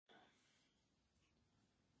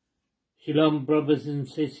Shalom, brothers and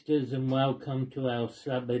sisters, and welcome to our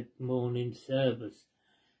Sabbath morning service.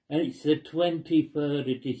 And it's the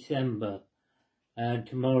 23rd of December, and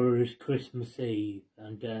tomorrow is Christmas Eve.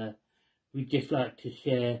 And we'd just like to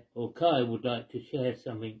share, or Kai would like to share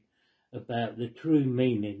something about the true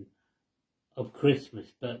meaning of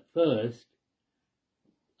Christmas. But first,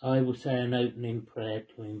 I will say an opening prayer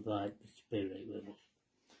to invite the Spirit with us.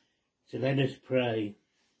 So let us pray.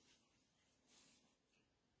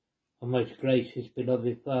 Our most gracious,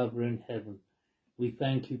 beloved Father in heaven, we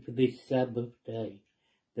thank you for this Sabbath day,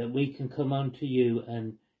 that we can come unto you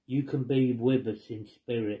and you can be with us in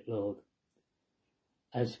spirit, Lord,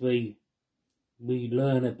 as we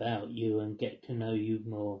learn about you and get to know you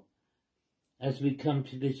more. As we come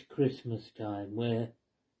to this Christmas time, where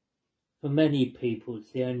for many people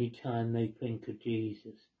it's the only time they think of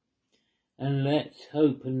Jesus, and let's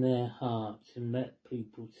open their hearts and let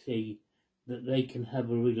people see that they can have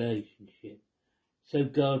a relationship. So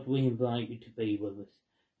God, we invite you to be with us.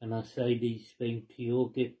 And I say these things to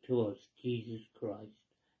your gift to us, Jesus Christ.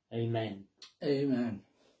 Amen. Amen.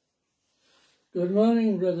 Good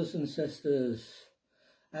morning, brothers and sisters.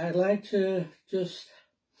 I'd like to just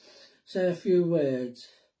say a few words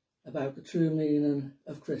about the true meaning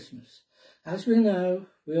of Christmas. As we know,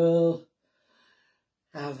 we all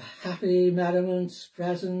have happy merriments,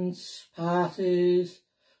 presents, parties,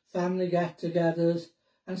 family get-togethers,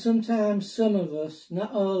 and sometimes some of us,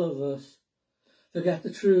 not all of us, forget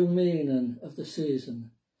the true meaning of the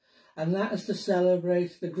season, and that is to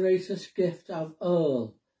celebrate the greatest gift of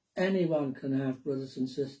all anyone can have, brothers and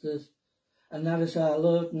sisters, and that is our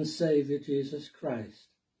Lord and Saviour Jesus Christ.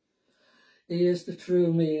 He is the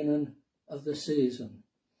true meaning of the season.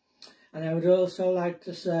 And I would also like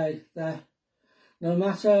to say that no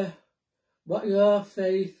matter what your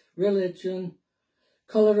faith, religion,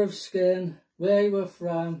 colour of skin, where you are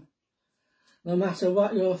from, no matter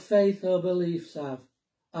what your faith or beliefs are,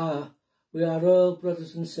 we are all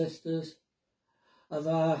brothers and sisters of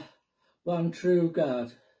our one true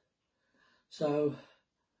God. So,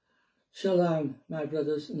 shalom, my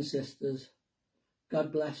brothers and sisters.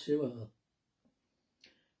 God bless you all.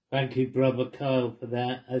 Thank you, Brother Kyle, for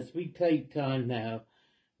that. As we take time now,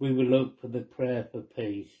 we will look for the prayer for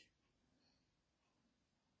peace.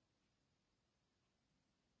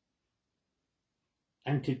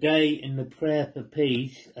 And today in the prayer for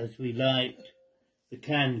peace, as we light the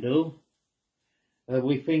candle,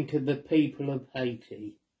 we think of the people of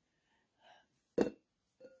Haiti.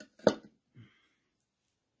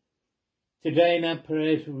 Today in our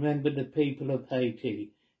prayers, remember the people of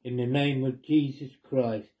Haiti. In the name of Jesus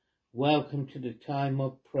Christ, welcome to the time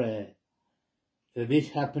of prayer. So this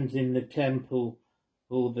happens in the temple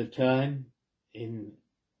all the time in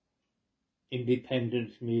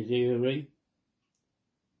Independence, Missouri.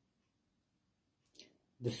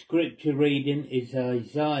 The scripture reading is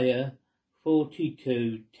Isaiah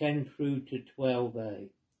 42, 10 through to 12a.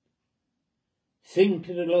 Sing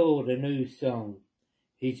to the Lord a new song,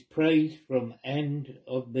 his praise from end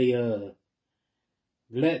of the earth.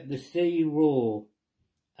 Let the sea roar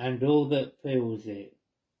and all that fills it,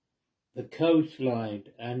 the coastline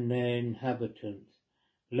and their inhabitants.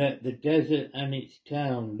 Let the desert and its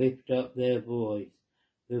town lift up their voice,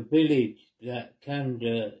 the village that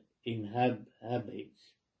Candace inhabits.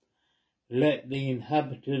 Let the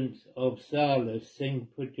inhabitants of Salas sing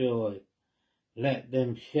for joy. Let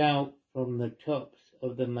them shout from the tops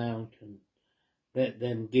of the mountain. Let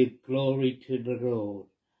them give glory to the Lord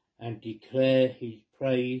and declare his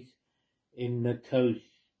praise in the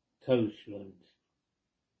coastlands.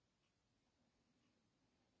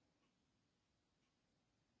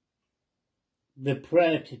 The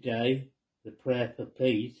prayer today, the prayer for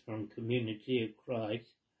peace from Community of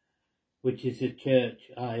Christ, which is a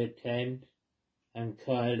church I attend and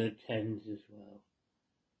Kyle attends as well,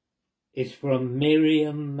 is from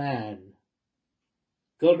Miriam Mann.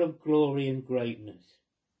 God of glory and greatness,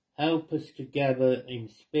 help us to gather in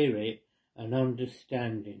spirit and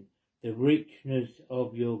understanding the richness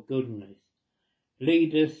of your goodness.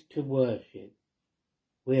 Lead us to worship.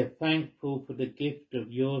 We are thankful for the gift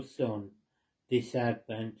of your Son this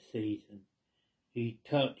Advent season. He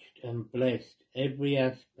touched and blessed every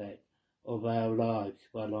aspect of our lives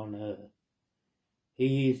while on earth.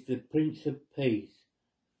 He is the Prince of Peace.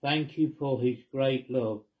 Thank you for his great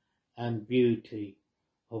love and beauty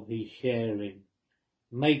of his sharing.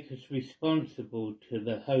 Make us responsible to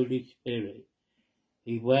the Holy Spirit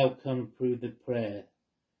he welcomed through the prayer.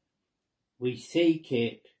 We seek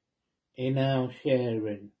it in our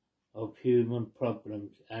sharing of human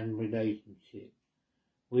problems and relationships.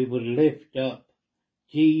 We will lift up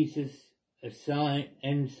Jesus,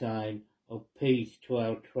 ensign of peace to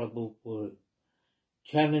our troubled world.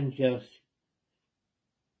 Challenge us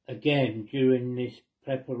again during this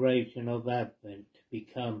preparation of Advent to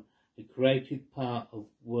become the creative part of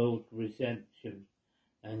world redemption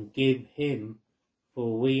and give him,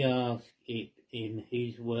 for we ask it in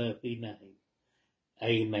his worthy name.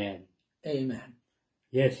 Amen. Amen.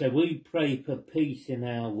 Yes, so we pray for peace in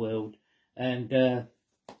our world, and I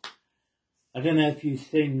don't know if you've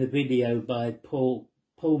seen the video by Paul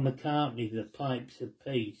McCartney, The Pipes of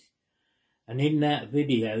Peace, and in that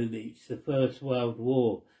video it's the First World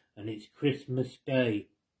War and it's Christmas Day.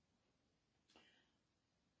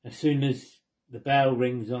 As soon as the bell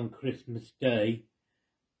rings on Christmas Day,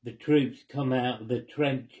 the troops come out of the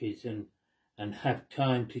trenches and have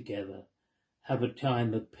time together, have a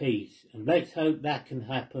time of peace. And let's hope that can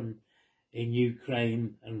happen in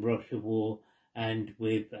Ukraine and Russia war and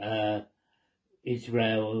with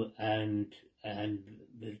Israel and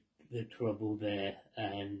the trouble there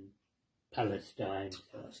and Palestine.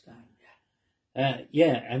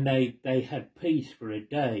 Yeah, and they had peace for a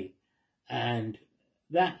day, and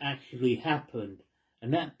that actually happened,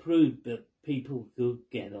 and that proved that people could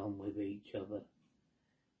get on with each other.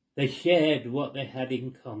 They shared what they had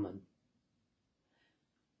in common.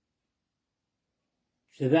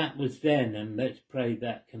 So that was then, and let's pray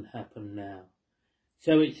that can happen now.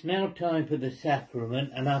 So it's now time for the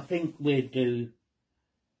sacrament, and I think we'll do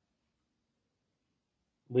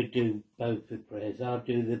both the prayers. I'll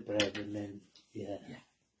do the bread and then, yeah.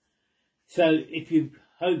 So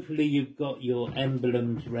hopefully you've got your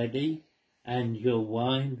emblems ready and your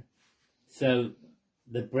wine. So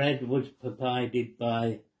the bread was provided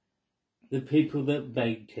by the people that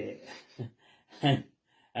baked it,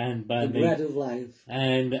 and by the me. Bread of life.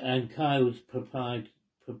 And Kyle's provided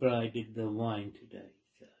the wine today.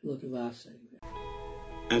 So. Look of our Saviour.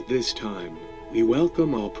 At this time, we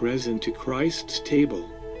welcome all present to Christ's table.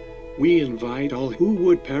 We invite all who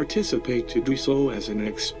would participate to do so as an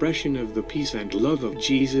expression of the peace and love of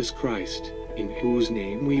Jesus Christ, in whose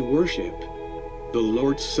name we worship. The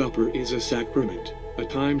Lord's Supper is a sacrament, a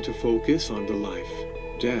time to focus on the life,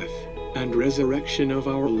 death, and resurrection of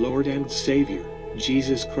our Lord and Savior,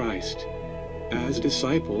 Jesus Christ. As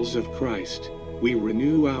disciples of Christ, we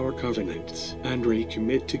renew our covenants and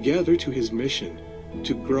recommit together to his mission,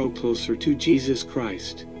 to grow closer to Jesus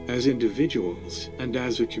Christ, as individuals and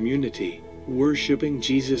as a community, worshiping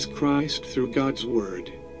Jesus Christ through God's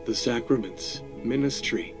Word, the sacraments,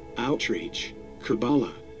 ministry, outreach,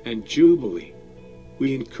 Kabbalah, and Jubilee.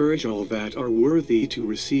 We encourage all that are worthy to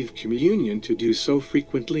receive communion to do so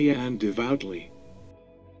frequently and devoutly.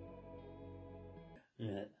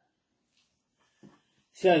 Yeah.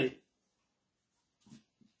 So,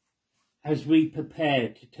 as we prepare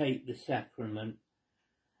to take the sacrament,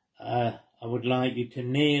 I would like you to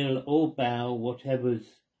kneel or bow, whatever's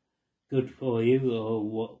good for you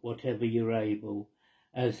or whatever you're able,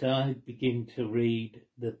 as I begin to read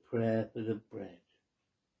the prayer for the bread.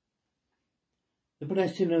 The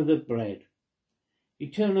blessing of the bread.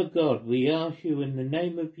 Eternal God, we ask you in the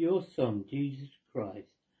name of your Son, Jesus Christ,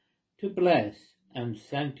 to bless and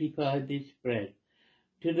sanctify this bread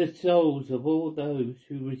to the souls of all those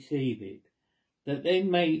who receive it, that they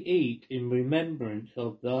may eat in remembrance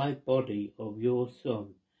of thy body of your Son,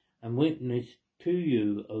 and witness to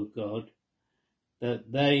you, O God,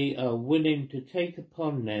 that they are willing to take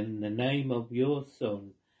upon them the name of your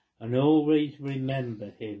Son, and always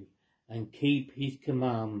remember him, and keep his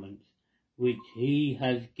commandments, which he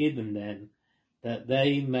has given them, that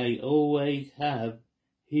they may always have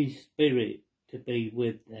his Spirit to be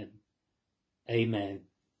with them. Amen.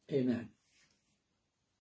 Amen.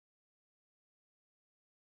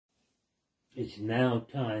 It's now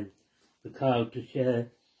time for Kyle to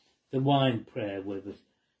share the wine prayer with us.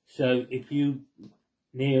 So if you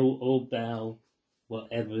kneel or bow,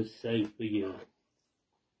 whatever's safe for you.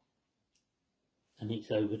 And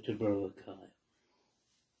it's over to Brother Kyle.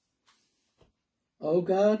 O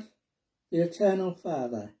God, the eternal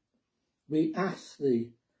Father, we ask thee,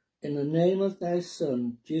 in the name of thy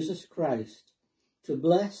Son, Jesus Christ, to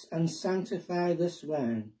bless and sanctify this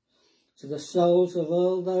wine to the souls of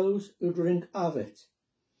all those who drink of it,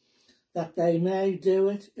 that they may do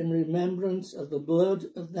it in remembrance of the blood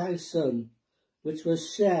of thy Son, which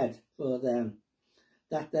was shed for them,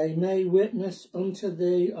 that they may witness unto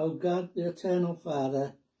thee, O God, the eternal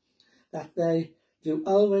Father, that they do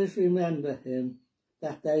always remember him,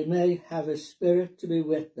 that they may have his Spirit to be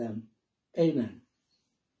with them. Amen.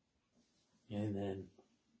 Amen.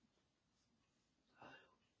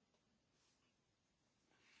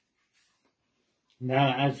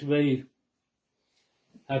 Now, as we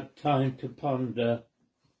have time to ponder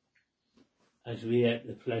as we ate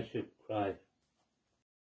the flesh of Christ.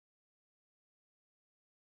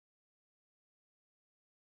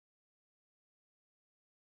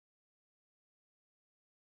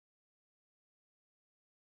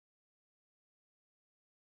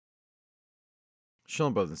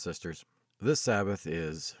 Shalom, brothers and sisters. This Sabbath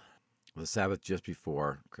is the Sabbath just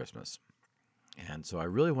before Christmas. And so I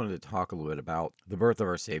really wanted to talk a little bit about the birth of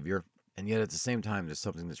our Savior. And yet at the same time, there's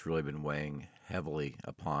something that's really been weighing heavily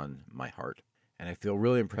upon my heart. And I feel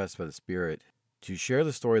really impressed by the Spirit to share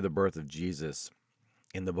the story of the birth of Jesus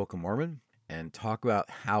in the Book of Mormon and talk about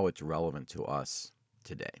how it's relevant to us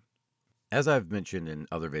today. As I've mentioned in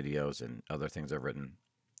other videos and other things I've written,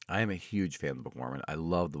 I am a huge fan of the Book of Mormon. I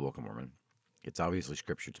love the Book of Mormon. It's obviously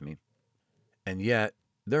scripture to me. And yet,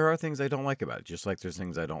 there are things I don't like about it. Just like there's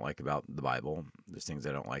things I don't like about the Bible. There's things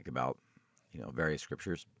I don't like about, various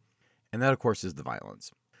scriptures. And that, of course, is the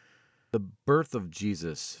violence. The birth of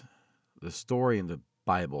Jesus, the story in the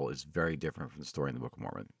Bible is very different from the story in the Book of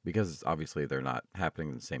Mormon because obviously they're not happening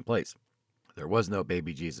in the same place. There was no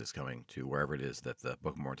baby Jesus coming to wherever it is that the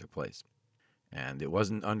Book of Mormon took place. And it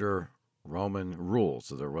wasn't under Roman rule,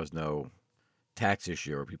 so there was no tax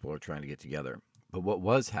issue where people are trying to get together. But what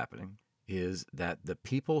was happening is that the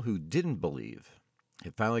people who didn't believe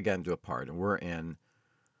had finally gotten to a part, and we're in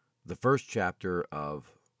the first chapter of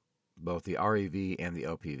both the RAV and the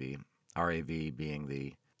OPV, RAV being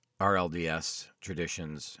the RLDS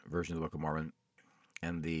traditions version of the Book of Mormon,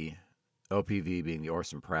 and the OPV being the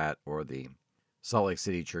Orson Pratt or the Salt Lake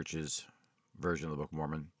City Church's version of the Book of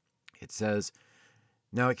Mormon. It says,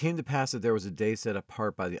 "Now it came to pass that there was a day set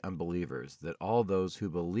apart by the unbelievers, that all those who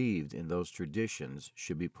believed in those traditions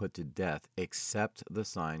should be put to death, except the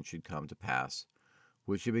sign should come to pass,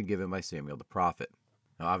 which had been given by Samuel the prophet."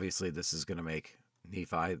 Now obviously this is going to make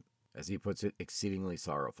Nephi, as he puts it, exceedingly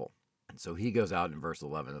sorrowful. And so he goes out in verse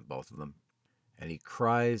 11 of both of them, and he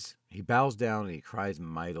bows down and he cries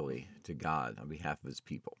mightily to God on behalf of his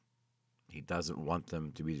people. He doesn't want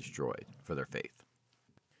them to be destroyed for their faith.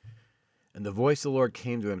 "And the voice of the Lord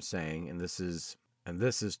came to him, saying," and this is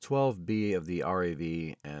 12b of the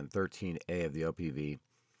RAV and 13a of the OPV,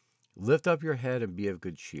 "Lift up your head and be of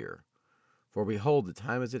good cheer, for behold, the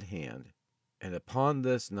time is at hand, and upon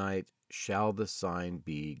this night shall the sign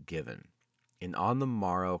be given. And on the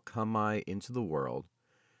morrow come I into the world,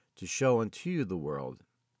 to show unto you the world,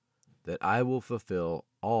 that I will fulfill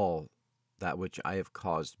all that which I have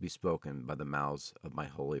caused to be spoken by the mouths of my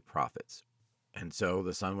holy prophets." And so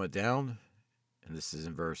the sun went down, and this is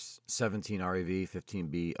in verse 17 RAV,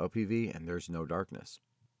 15b OPV, and there's no darkness.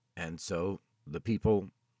 And so the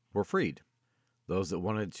people were freed. Those that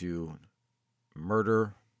wanted to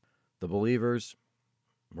murder the believers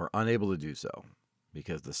were unable to do so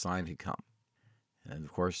because the sign had come. And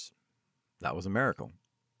of course, that was a miracle.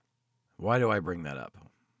 Why do I bring that up?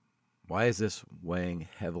 Why is this weighing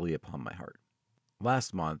heavily upon my heart?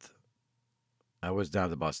 Last month, I was down at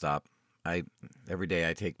the bus stop. Every day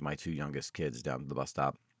I take my two youngest kids down to the bus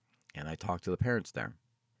stop, and I talk to the parents there.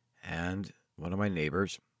 And one of my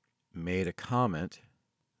neighbors made a comment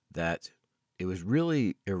that it was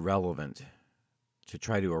really irrelevant to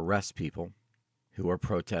try to arrest people who are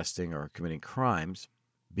protesting or committing crimes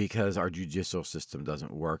because our judicial system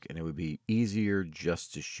doesn't work, and it would be easier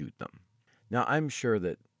just to shoot them. Now, I'm sure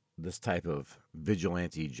that this type of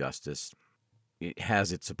vigilante justice, it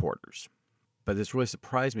has its supporters. But this really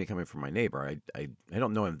surprised me coming from my neighbor. I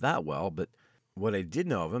don't know him that well, but what I did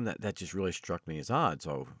know of him, that just really struck me as odd.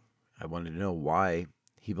 So I wanted to know why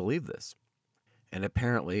he believed this. And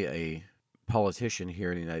apparently a politician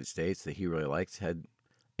here in the United States that he really likes had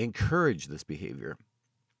encouraged this behavior.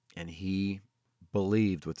 And he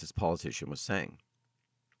believed what this politician was saying.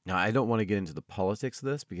 Now, I don't want to get into the politics of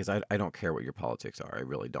this because I don't care what your politics are. I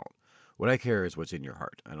really don't. What I care is what's in your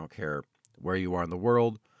heart. I don't care where you are in the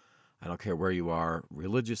world. I don't care where you are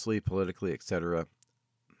religiously, politically, etc.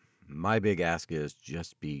 My big ask is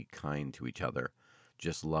just be kind to each other.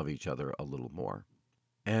 Just love each other a little more.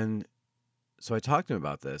 And so I talked to him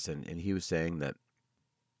about this, and he was saying that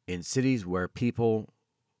in cities where people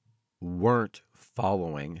weren't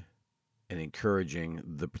following and encouraging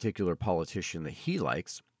the particular politician that he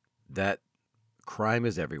likes, that crime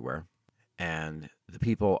is everywhere, and the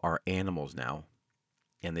people are animals now,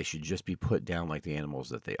 and they should just be put down like the animals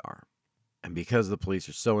that they are. And because the police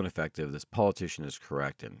are so ineffective, this politician is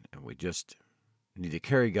correct, and we just need to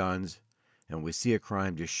carry guns, and when we see a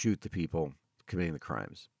crime, just shoot the people committing the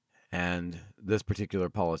crimes. And this particular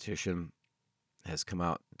politician has come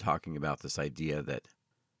out talking about this idea that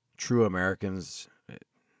true Americans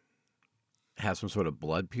have some sort of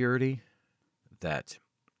blood purity that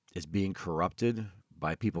is being corrupted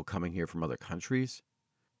by people coming here from other countries.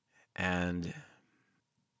 And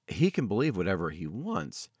he can believe whatever he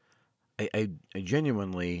wants. I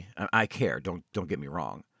genuinely, I care, don't get me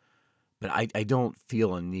wrong. But I don't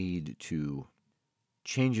feel a need to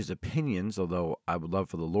change his opinions, although I would love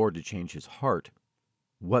for the Lord to change his heart.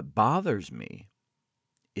 What bothers me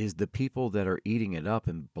is the people that are eating it up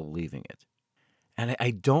and believing it. And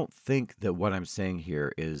I don't think that what I'm saying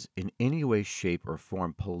here is in any way, shape, or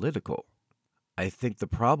form political. I think the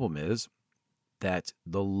problem is that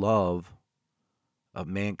the love of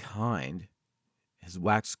mankind has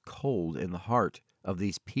waxed cold in the heart of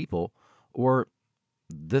these people, or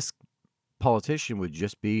this politician would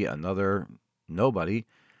just be another nobody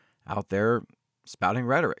out there spouting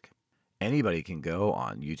rhetoric. Anybody can go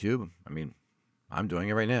on YouTube. I mean, I'm doing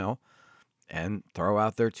it right now, and throw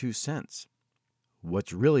out their 2 cents.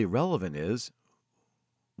 What's really relevant is,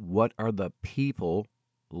 what are the people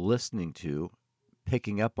listening to,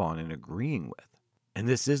 picking up on, and agreeing with? And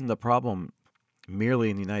this isn't a problem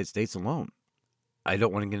merely in the United States alone. I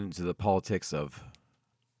don't want to get into the politics of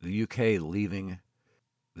the UK leaving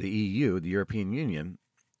the EU, the European Union.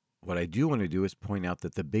 What I do want to do is point out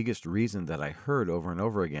that the biggest reason that I heard over and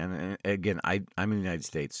over again, and again, I'm in the United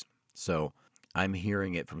States, so I'm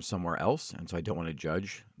hearing it from somewhere else, and so I don't want to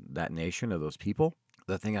judge that nation or those people.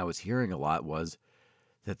 The thing I was hearing a lot was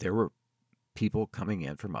that there were people coming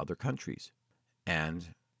in from other countries, and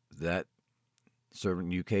that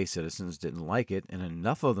certain UK citizens didn't like it, and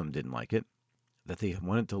enough of them didn't like it, that they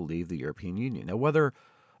wanted to leave the European Union. Now, whether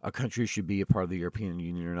a country should be a part of the European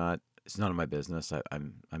Union or not, it's none of my business.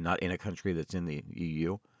 I'm not in a country that's in the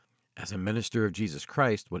EU. As a minister of Jesus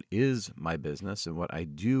Christ, what is my business and what I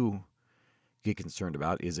do get concerned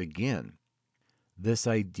about is, again, this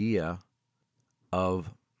idea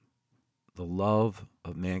of the love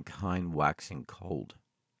of mankind waxing cold.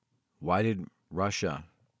 Why did Russia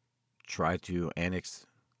try to annex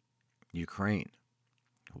Ukraine?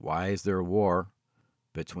 Why is there a war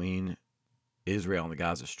between Israel and the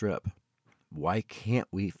Gaza Strip? Why can't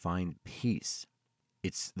we find peace?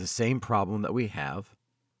 It's the same problem that we have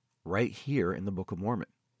right here in the Book of Mormon.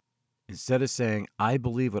 Instead of saying, I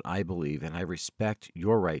believe what I believe and I respect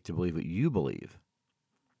your right to believe what you believe,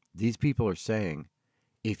 these people are saying,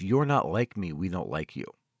 if you're not like me, we don't like you.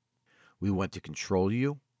 We want to control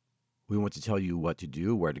you. We want to tell you what to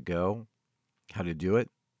do, where to go, how to do it.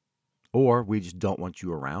 Or we just don't want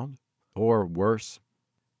you around. Or worse,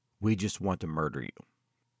 we just want to murder you.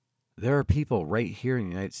 There are people right here in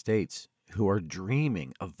the United States who are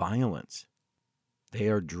dreaming of violence. They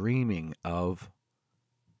are dreaming of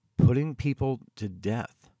putting people to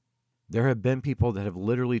death. There have been people that have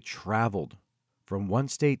literally traveled from one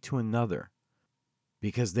state to another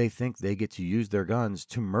because they think they get to use their guns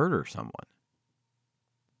to murder someone.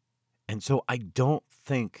 And so I don't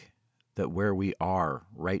think that where we are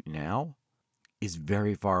right now is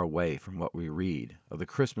very far away from what we read of the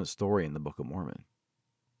Christmas story in the Book of Mormon.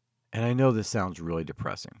 And I know this sounds really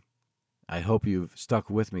depressing. I hope you've stuck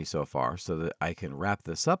with me so far so that I can wrap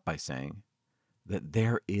this up by saying that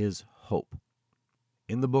there is hope.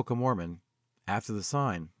 In the Book of Mormon, after the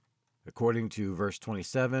sign, according to verse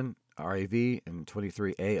 27, RAV, and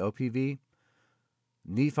 23a OPV,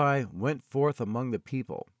 Nephi went forth among the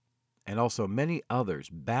people, and also many others,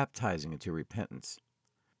 baptizing into repentance,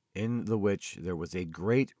 in the which there was a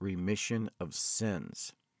great remission of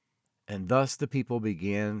sins. And thus the people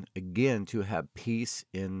began again to have peace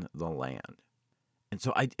in the land. And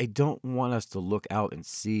so I don't want us to look out and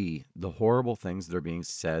see the horrible things that are being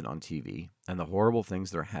said on TV and the horrible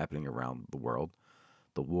things that are happening around the world,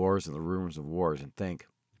 the wars and the rumors of wars, and think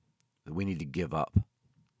that we need to give up.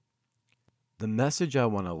 The message I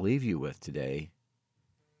want to leave you with today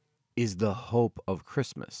is the hope of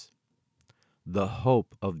Christmas, the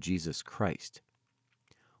hope of Jesus Christ.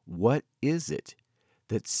 What is it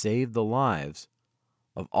that saved the lives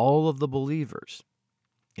of all of the believers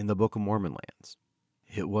in the Book of Mormon lands?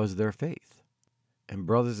 It was their faith. And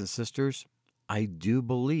brothers and sisters, I do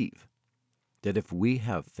believe that if we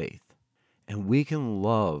have faith and we can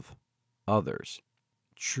love others,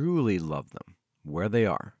 truly love them where they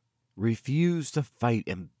are, refuse to fight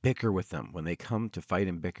and bicker with them when they come to fight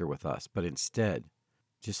and bicker with us, but instead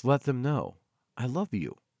just let them know, I love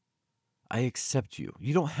you. I accept you.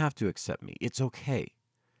 You don't have to accept me. It's okay.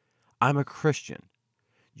 I'm a Christian.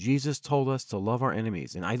 Jesus told us to love our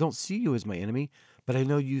enemies, and I don't see you as my enemy, but I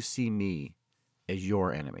know you see me as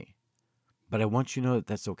your enemy. But I want you to know that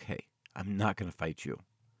that's okay. I'm not going to fight you.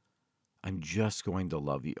 I'm just going to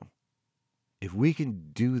love you. If we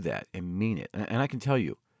can do that and mean it, and I can tell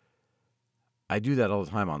you, I do that all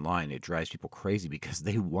the time online. It drives people crazy because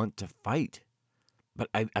they want to fight. but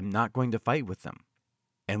I'm not going to fight with them.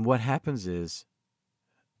 And what happens is,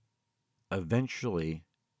 eventually,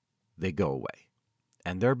 they go away.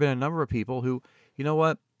 And there have been a number of people who, you know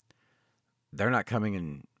what, they're not coming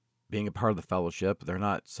and being a part of the fellowship. They're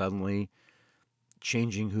not suddenly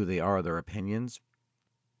changing who they are, their opinions.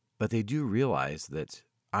 But they do realize that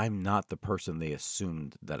I'm not the person they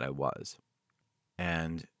assumed that I was.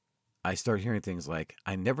 And I start hearing things like,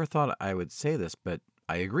 I never thought I would say this, but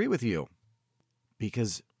I agree with you.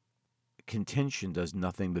 Because contention does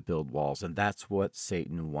nothing but build walls. And that's what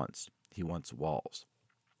Satan wants. He wants walls.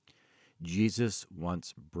 Jesus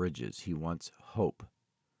wants bridges. He wants hope.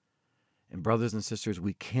 And brothers and sisters,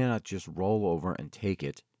 we cannot just roll over and take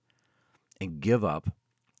it and give up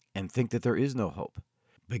and think that there is no hope.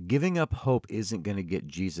 But giving up hope isn't going to get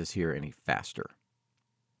Jesus here any faster.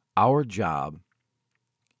 Our job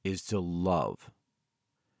is to love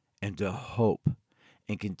and to hope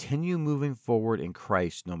and continue moving forward in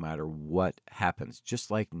Christ no matter what happens, just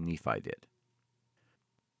like Nephi did.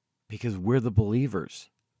 Because we're the believers.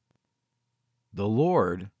 The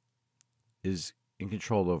Lord is in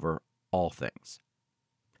control over all things.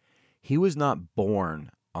 He was not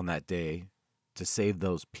born on that day to save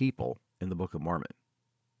those people in the Book of Mormon.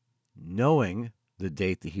 Knowing the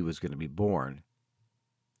date that he was going to be born,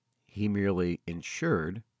 he merely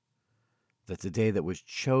ensured that the day that was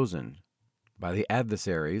chosen by the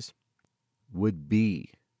adversaries would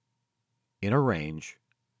be in a range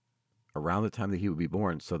around the time that he would be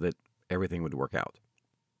born so that everything would work out.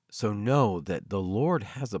 So know that the Lord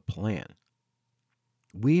has a plan.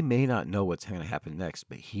 We may not know what's going to happen next,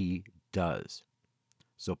 but he does.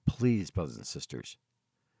 So please, brothers and sisters,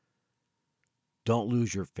 don't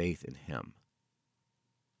lose your faith in him.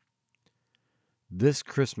 This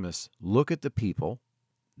Christmas, look at the people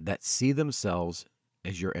that see themselves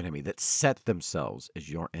as your enemy, that set themselves as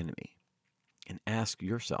your enemy, and ask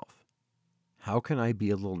yourself, how can I be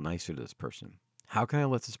a little nicer to this person? How can I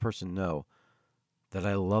let this person know that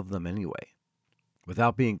I love them anyway,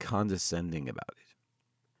 without being condescending about it?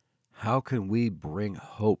 How can we bring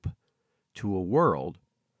hope to a world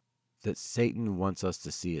that Satan wants us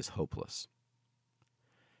to see as hopeless?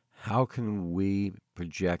 How can we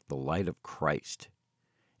project the light of Christ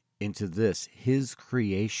into this, his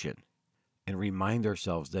creation, and remind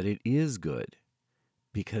ourselves that it is good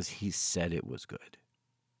because he said it was good?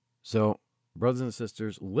 So, brothers and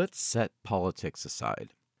sisters, let's set politics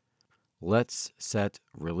aside. Let's set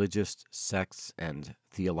religious, sects, and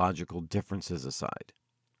theological differences aside.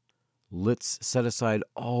 Let's set aside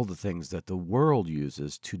all the things that the world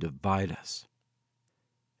uses to divide us.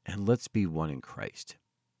 And let's be one in Christ.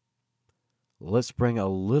 Let's bring a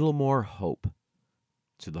little more hope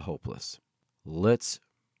to the hopeless. Let's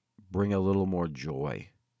bring a little more joy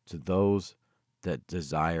to those that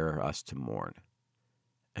desire us to mourn.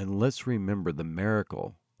 And let's remember the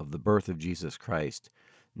miracle of the birth of Jesus Christ,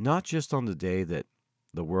 not just on the day that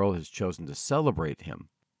the world has chosen to celebrate him,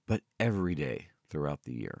 but every day throughout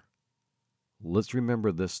the year. Let's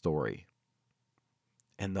remember this story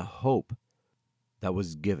and the hope that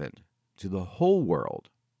was given to the whole world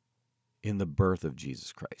in the birth of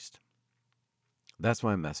Jesus Christ. That's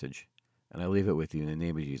my message, and I leave it with you in the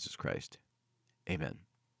name of Jesus Christ. Amen.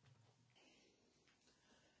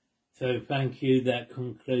 So thank you. That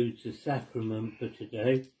concludes the sacrament for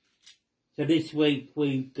today. So this week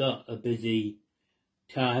we've got a busy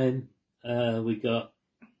time. We got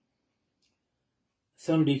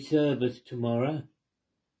Sunday service tomorrow,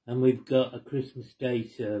 and we've got a Christmas Day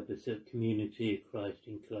service at Community of Christ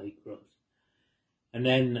in Claycross. And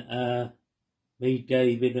then me,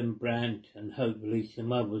 David and Brant, and hopefully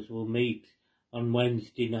some others will meet on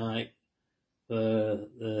Wednesday night for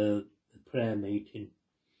the prayer meeting.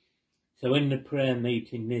 So in the prayer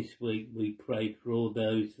meeting this week, we prayed for all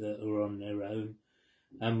those that are on their own,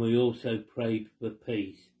 and we also prayed for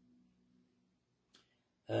peace,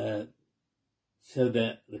 so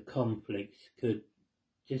that the conflicts could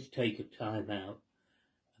just take a time out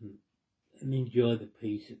and enjoy the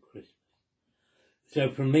peace of Christmas. So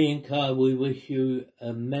from me and Kyle, we wish you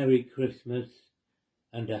a Merry Christmas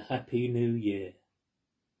and a Happy New Year.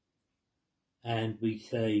 And we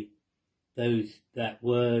say that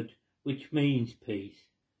word, which means peace.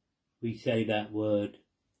 We say that word.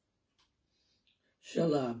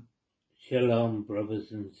 Shalom. Shalom,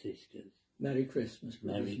 brothers and sisters. Merry Christmas,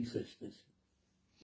 brothers Merry and Christmas. sisters.